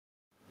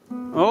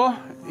So,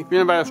 ich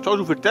bin bei der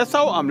Staustufe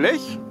Dessau am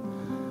Lech.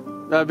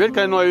 Da wird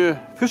keine neue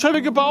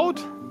Fischstreppe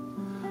gebaut.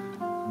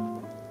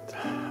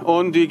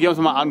 Und die gehen wir uns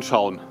mal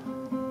anschauen.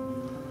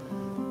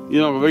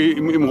 Hier noch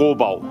im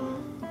Rohbau.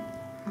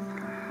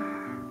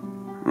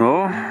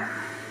 So.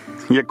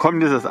 Hier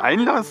kommt dieses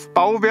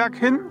Einlassbauwerk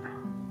hin.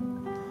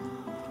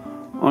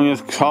 Und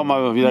jetzt schauen wir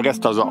mal, wie der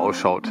Rest da so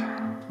ausschaut.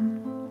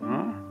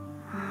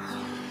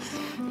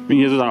 Ich bin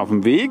hier sozusagen auf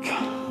dem Weg.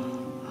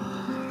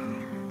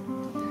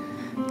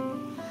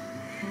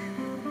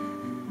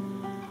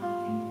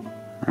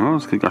 Ja,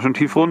 das geht ganz schön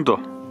tief runter.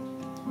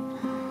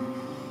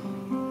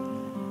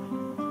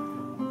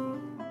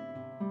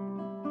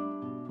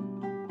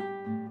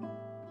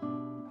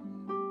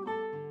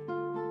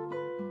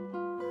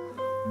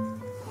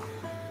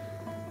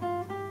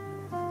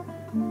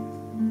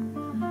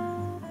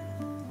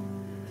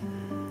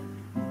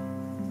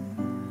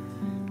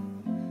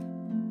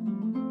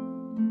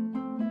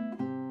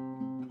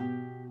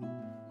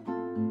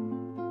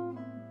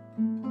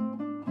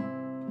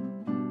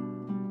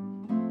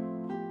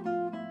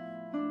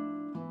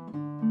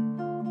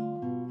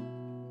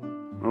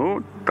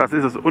 So, das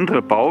ist das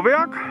untere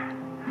Bauwerk,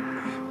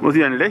 wo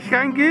sie ein Lech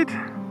reingeht.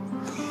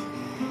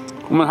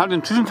 Und man hat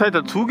in der Zwischenzeit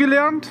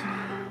dazugelernt,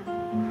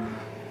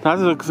 da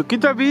sind so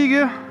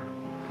Gitterwege,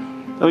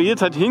 da man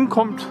jederzeit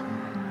hinkommt,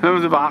 wenn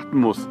man sie beachten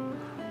muss.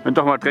 Wenn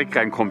doch mal Dreck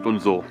reinkommt und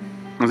so.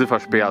 Und sie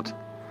versperrt.